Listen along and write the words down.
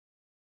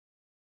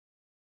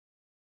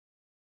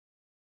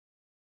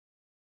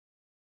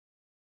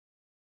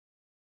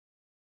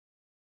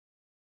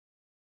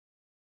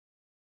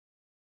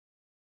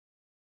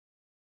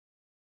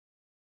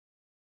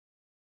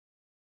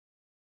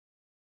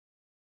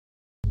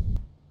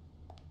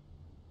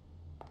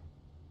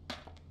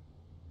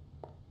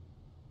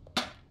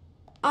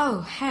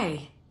Oh,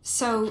 hey.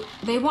 So,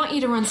 they want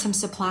you to run some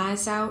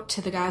supplies out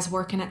to the guys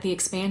working at the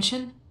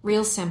expansion?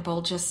 Real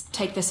simple, just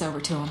take this over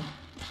to them.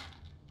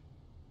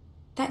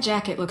 That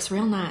jacket looks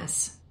real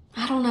nice.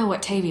 I don't know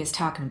what Tavia's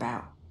talking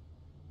about.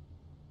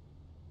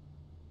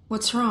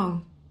 What's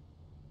wrong?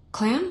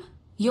 Clem?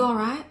 You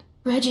alright?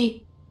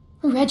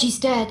 Reggie's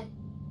dead.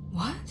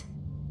 What?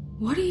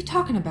 What are you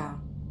talking about?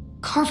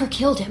 Carver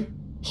killed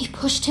him. He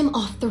pushed him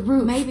off the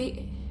roof.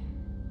 Maybe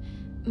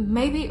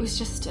it was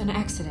just an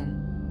accident.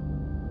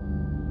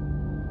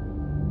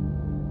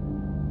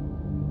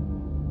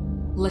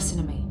 Listen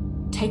to me.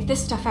 Take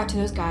this stuff out to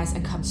those guys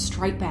and come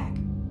straight back.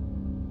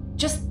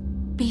 Just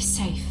be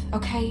safe,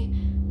 okay?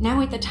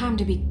 Now ain't the time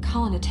to be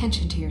calling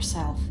attention to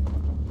yourself.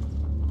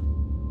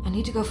 I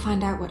need to go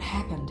find out what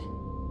happened.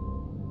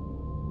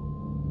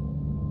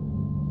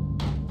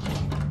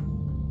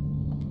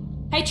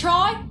 Hey,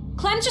 Troy!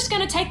 Clem's just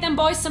gonna take them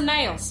boys some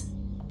nails.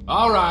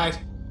 All right.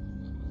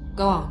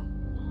 Go on.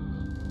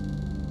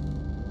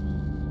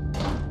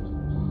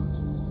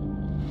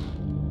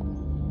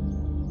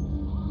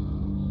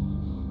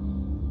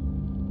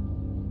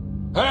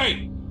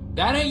 Hey,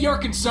 that ain't your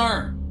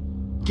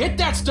concern. Get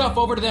that stuff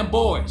over to them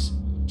boys.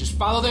 Just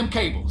follow them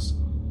cables.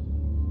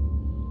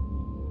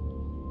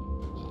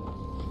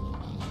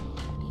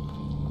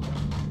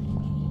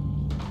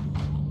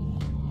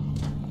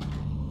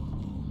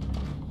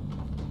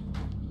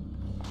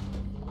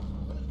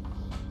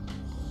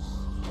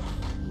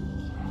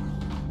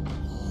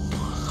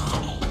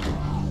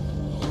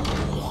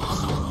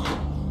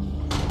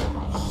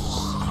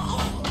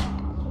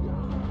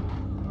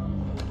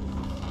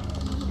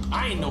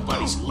 I ain't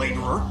nobody's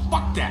laborer.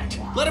 Fuck that.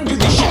 Let them do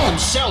the shit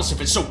themselves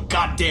if it's so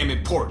goddamn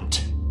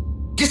important.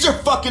 Get your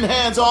fucking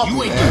hands off me,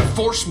 You ain't man. gonna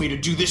force me to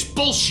do this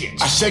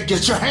bullshit. I said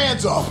get your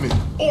hands off me.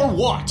 Or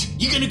what?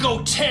 You gonna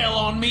go tell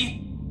on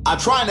me? I'm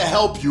trying to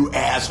help you,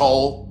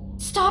 asshole.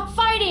 Stop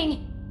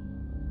fighting!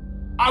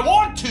 I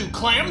want to,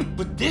 Clem,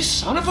 but this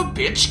son of a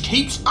bitch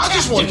keeps I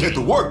just want to testing get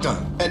the me. work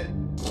done. And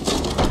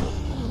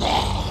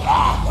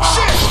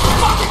Shit!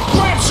 Fucking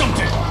grab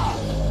something!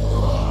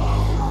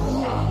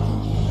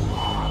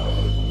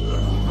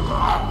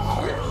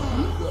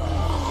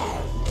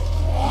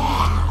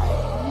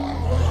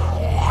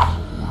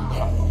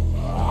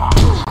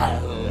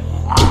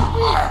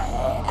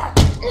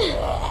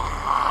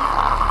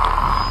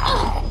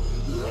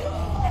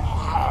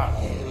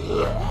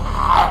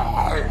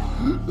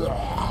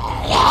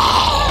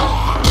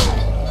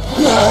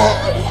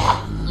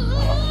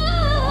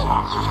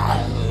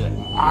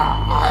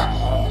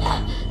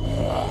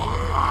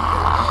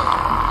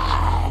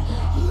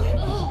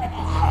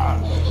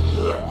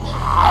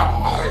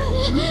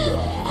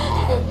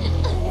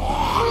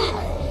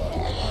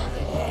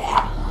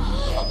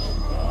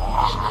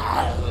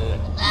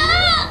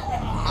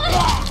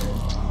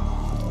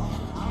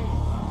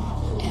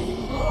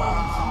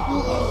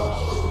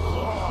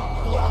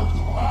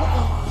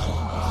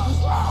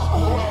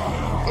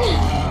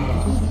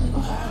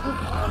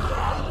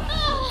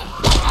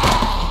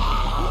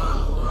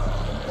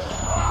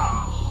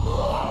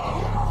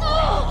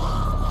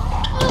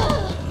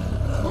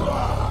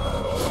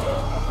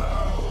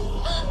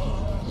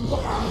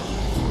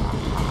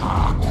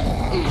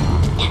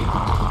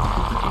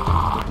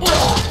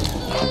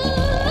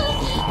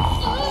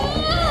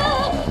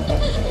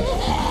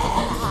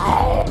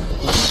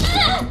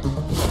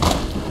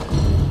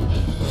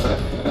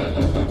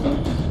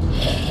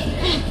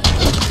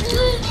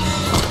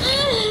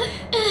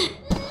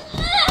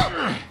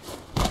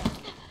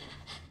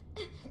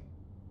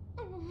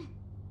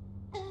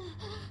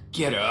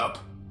 Get up.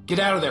 Get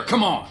out of there.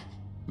 Come on.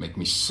 Make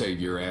me save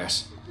your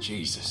ass.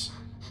 Jesus.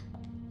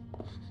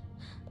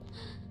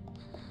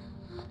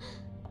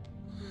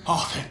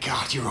 Oh, thank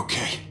God you're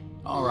okay.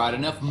 All right,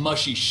 enough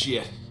mushy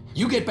shit.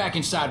 You get back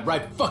inside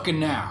right fucking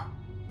now.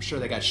 I'm sure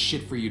they got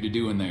shit for you to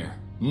do in there.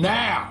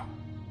 Now!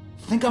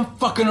 Think I'm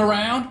fucking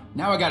around?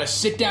 Now I gotta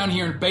sit down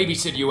here and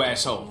babysit you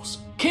assholes.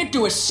 Can't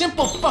do a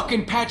simple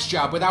fucking patch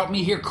job without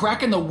me here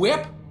cracking the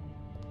whip?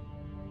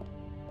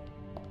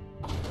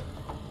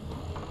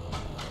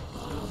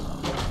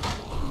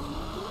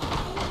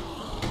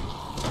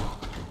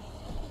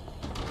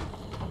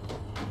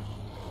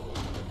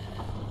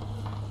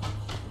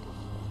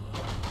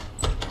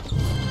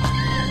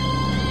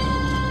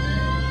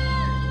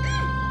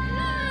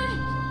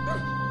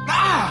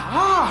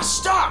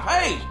 Stop!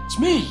 Hey, it's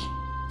me.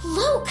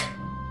 Luke!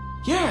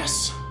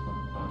 Yes.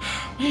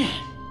 Man,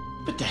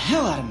 bit the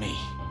hell out of me.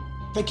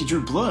 Think you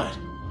drew blood.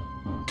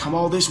 Come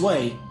all this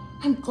way.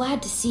 I'm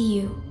glad to see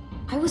you.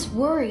 I was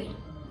worried.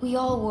 We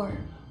all were.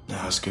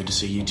 No, it's good to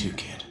see you too,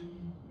 kid.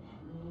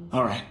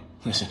 All right,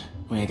 listen,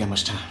 we ain't got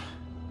much time.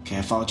 Okay,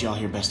 I followed y'all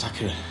here best I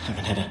could.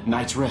 Haven't had a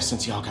night's rest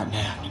since y'all got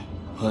nabbed. And,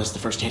 well, that's the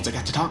first chance I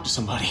got to talk to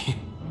somebody.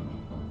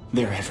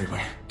 They're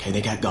everywhere. Okay,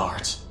 they got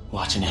guards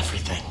watching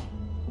everything.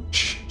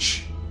 Shh,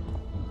 shh.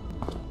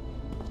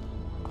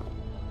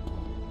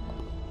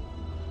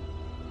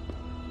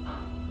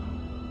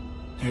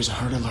 There's a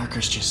herd of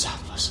lurkers just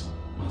south of us.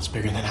 It's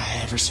bigger than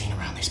I ever seen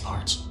around these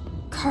parts.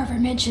 Carver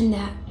mentioned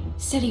that.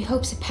 Said he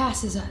hopes it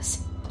passes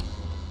us.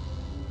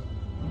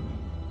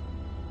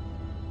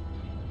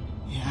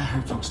 Yeah, I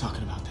heard folks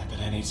talking about that, but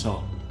that ain't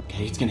so.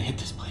 Okay, it's gonna hit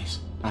this place.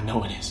 I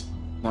know it is.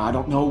 Now, I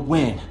don't know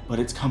when, but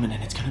it's coming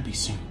and it's gonna be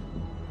soon.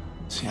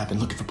 See, I've been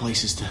looking for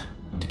places to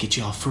get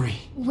you all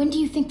free. When do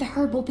you think the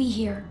herd will be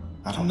here?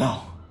 I don't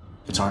know.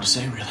 It's hard to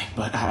say, really,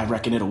 but I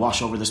reckon it'll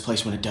wash over this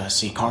place when it does.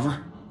 See,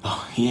 Carver?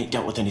 Oh, he ain't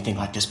dealt with anything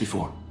like this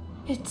before.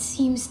 It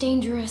seems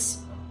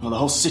dangerous. Well, the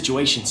whole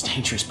situation's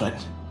dangerous, but,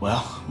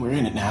 well, we're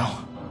in it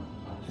now.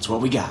 It's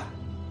what we got.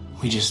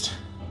 We just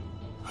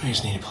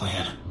need a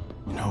plan.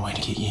 No way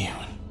to get you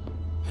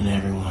and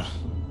everyone.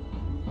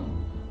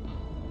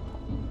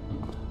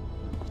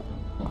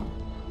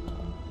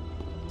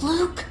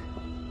 Luke!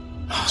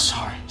 Oh,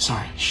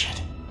 sorry,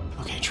 shit.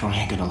 Okay, Troy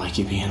ain't gonna like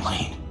you being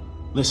late.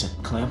 Listen,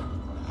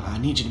 Clem, I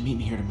need you to meet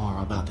me here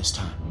tomorrow about this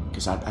time,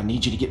 because I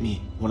need you to get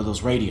me one of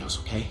those radios,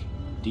 okay?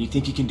 Do you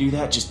think you can do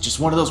that? Just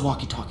one of those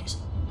walkie-talkies.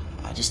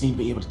 I just need to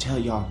be able to tell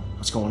y'all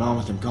what's going on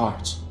with them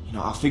guards. You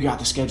know, I'll figure out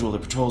the schedule the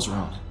patrols are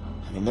on.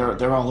 I mean,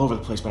 they're all over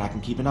the place, but I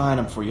can keep an eye on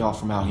them for y'all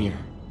from out here.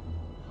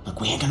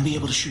 Look, we ain't gonna be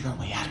able to shoot our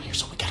way out of here,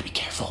 so we gotta be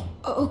careful.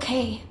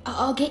 Okay,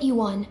 I'll get you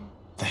one.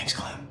 Thanks,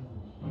 Clem.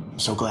 I'm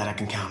so glad I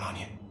can count on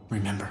you.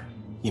 Remember,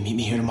 you meet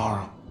me here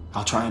tomorrow.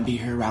 I'll try and be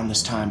here around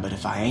this time, but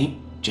if I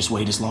ain't, just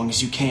wait as long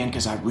as you can,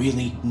 because I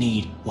really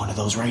need one of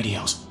those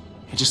radios.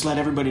 And just let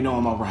everybody know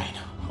I'm alright,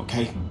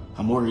 okay?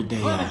 I'm worried they,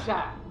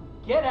 Clementine,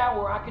 get out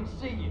where I can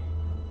see you.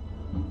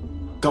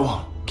 Go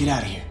on, get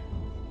out of here.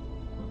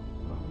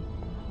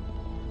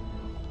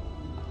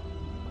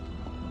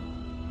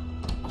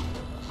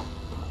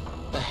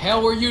 The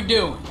hell were you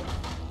doing?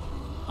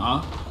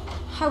 Huh?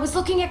 I was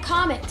looking at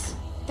comics.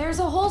 There's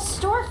a whole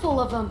store full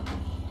of them.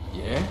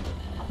 Yeah?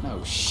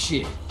 No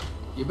shit.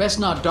 You best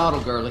not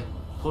dawdle, girlie.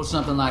 Pull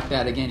something like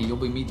that again and you'll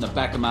be meeting the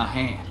back of my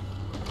hand.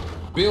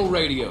 Bill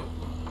Radio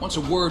wants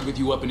a word with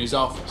you up in his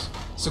office.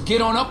 So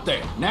get on up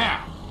there,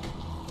 now!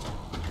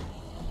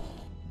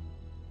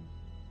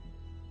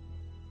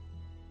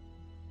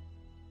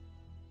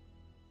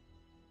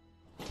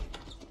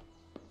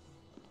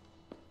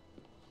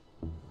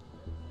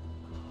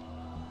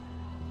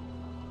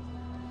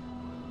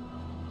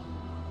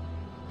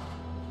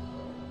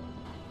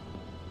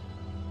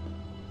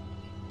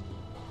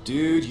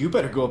 Dude, you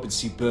better go up and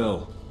see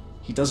Bill.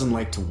 He doesn't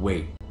like to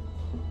wait.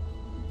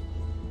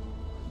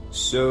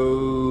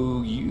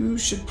 So, you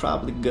should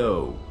probably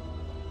go.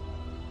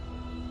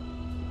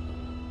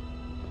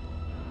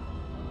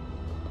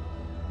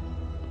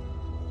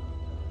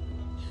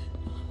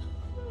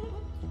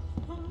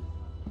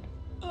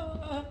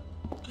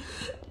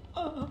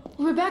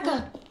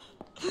 Rebecca!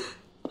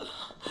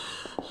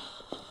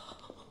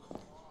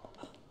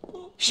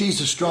 She's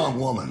a strong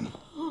woman,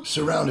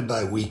 surrounded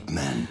by weak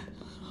men.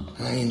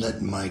 I ain't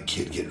letting my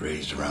kid get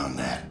raised around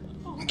that.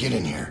 Get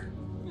in here.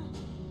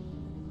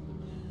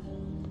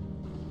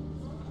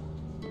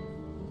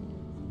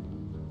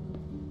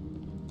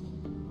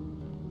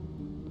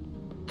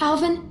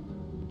 Alvin?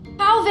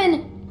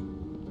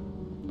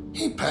 Alvin!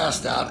 He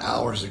passed out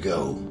hours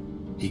ago.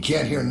 He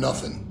can't hear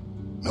nothing.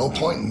 No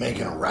point in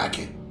making a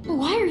racket.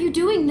 Why are you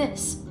doing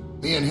this?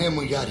 Me and him,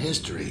 we got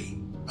history.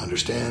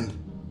 Understand?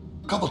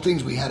 A couple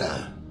things we had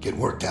to get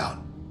worked out.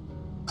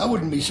 I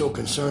wouldn't be so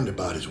concerned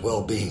about his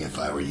well-being if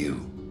I were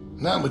you.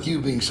 Not with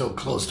you being so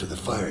close to the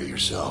fire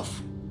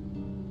yourself.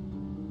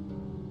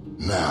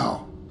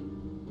 Now.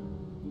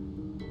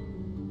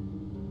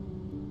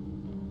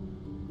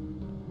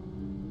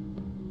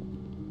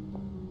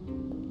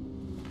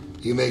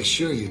 You make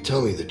sure you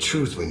tell me the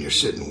truth when you're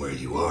sitting where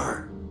you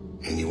are,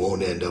 and you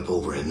won't end up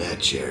over in that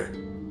chair.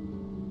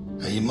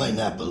 Now, you might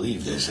not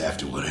believe this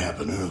after what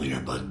happened earlier,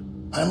 but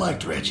I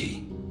liked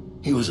Reggie.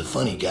 He was a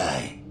funny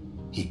guy.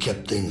 He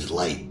kept things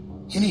light.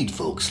 You need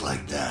folks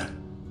like that.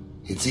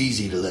 It's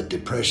easy to let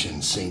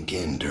depression sink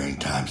in during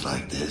times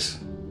like this.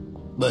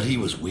 But he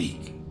was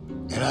weak.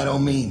 And I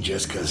don't mean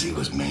just because he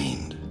was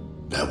maimed.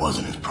 That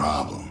wasn't his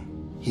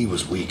problem. He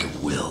was weak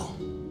of will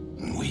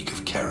and weak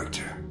of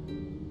character.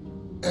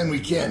 And we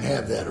can't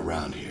have that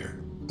around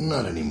here.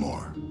 Not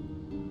anymore.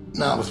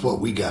 Not with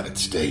what we got at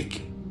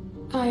stake.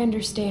 I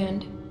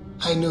understand.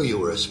 I knew you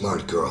were a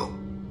smart girl.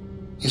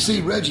 You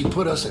see, Reggie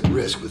put us at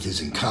risk with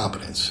his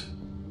incompetence.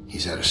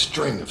 He's had a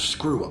string of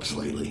screw-ups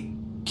lately.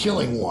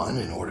 Killing one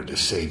in order to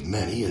save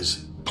many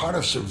is part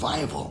of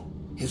survival.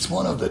 It's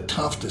one of the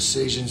tough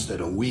decisions that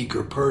a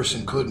weaker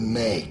person couldn't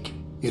make.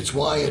 It's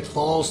why it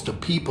falls to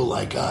people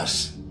like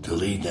us to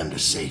lead them to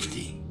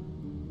safety.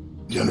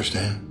 Do you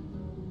understand?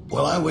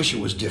 Well, I wish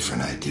it was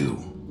different, I do.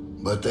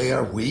 But they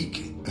are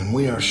weak, and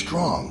we are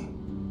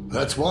strong.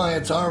 That's why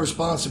it's our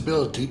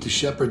responsibility to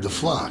shepherd the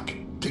flock,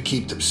 to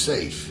keep them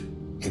safe.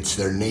 It's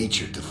their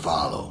nature to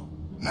follow,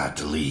 not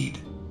to lead.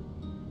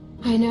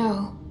 I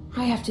know.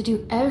 I have to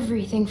do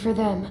everything for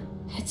them.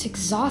 It's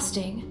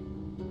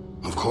exhausting.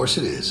 Of course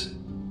it is.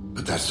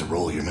 But that's the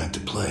role you're meant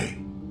to play.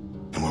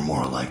 And we're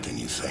more alike than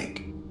you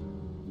think.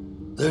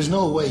 There's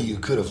no way you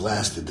could have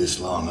lasted this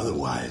long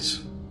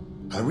otherwise.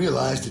 I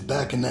realized it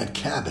back in that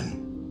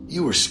cabin.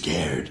 You were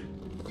scared.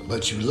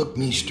 But you looked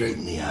me straight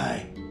in the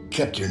eye,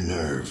 kept your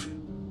nerve.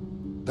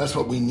 That's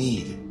what we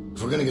need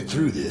if we're gonna get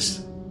through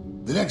this.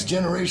 The next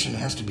generation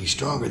has to be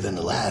stronger than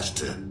the last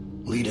to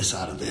lead us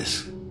out of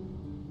this.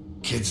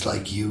 Kids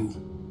like you,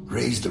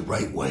 raised the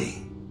right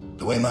way,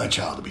 the way my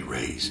child will be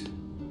raised.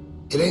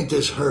 It ain't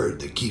this herd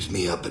that keeps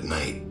me up at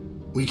night.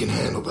 We can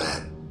handle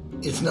that.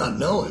 It's not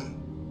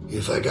knowing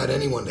if I got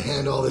anyone to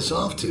hand all this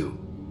off to.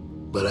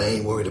 But I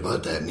ain't worried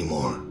about that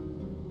anymore.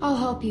 I'll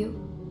help you.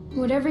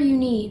 Whatever you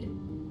need.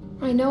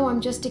 I know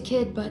I'm just a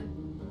kid, but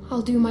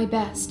I'll do my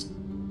best.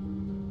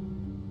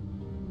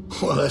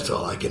 Well, that's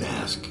all I can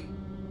ask.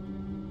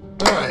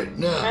 All right,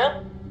 now...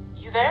 Bill?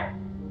 You there?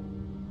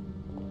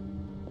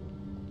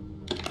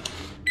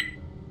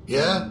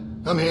 Yeah,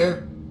 I'm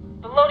here.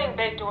 The loading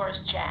bay door is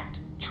jacked.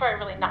 Troy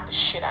really knocked the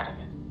shit out of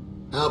it.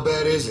 How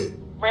bad is it?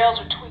 Rails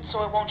are tweaked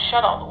so it won't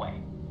shut all the way.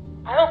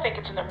 I don't think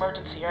it's an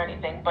emergency or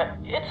anything, but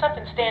it's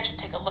something Stan should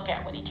take a look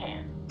at when he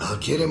can. I'll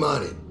get him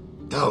on it.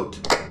 Out.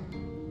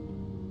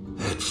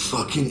 That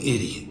fucking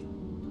idiot.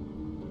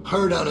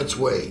 Herd on its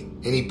way,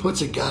 and he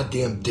puts a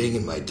goddamn ding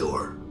in my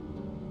door.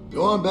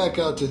 Go on back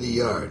out to the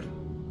yard.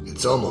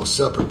 It's almost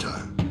supper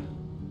time.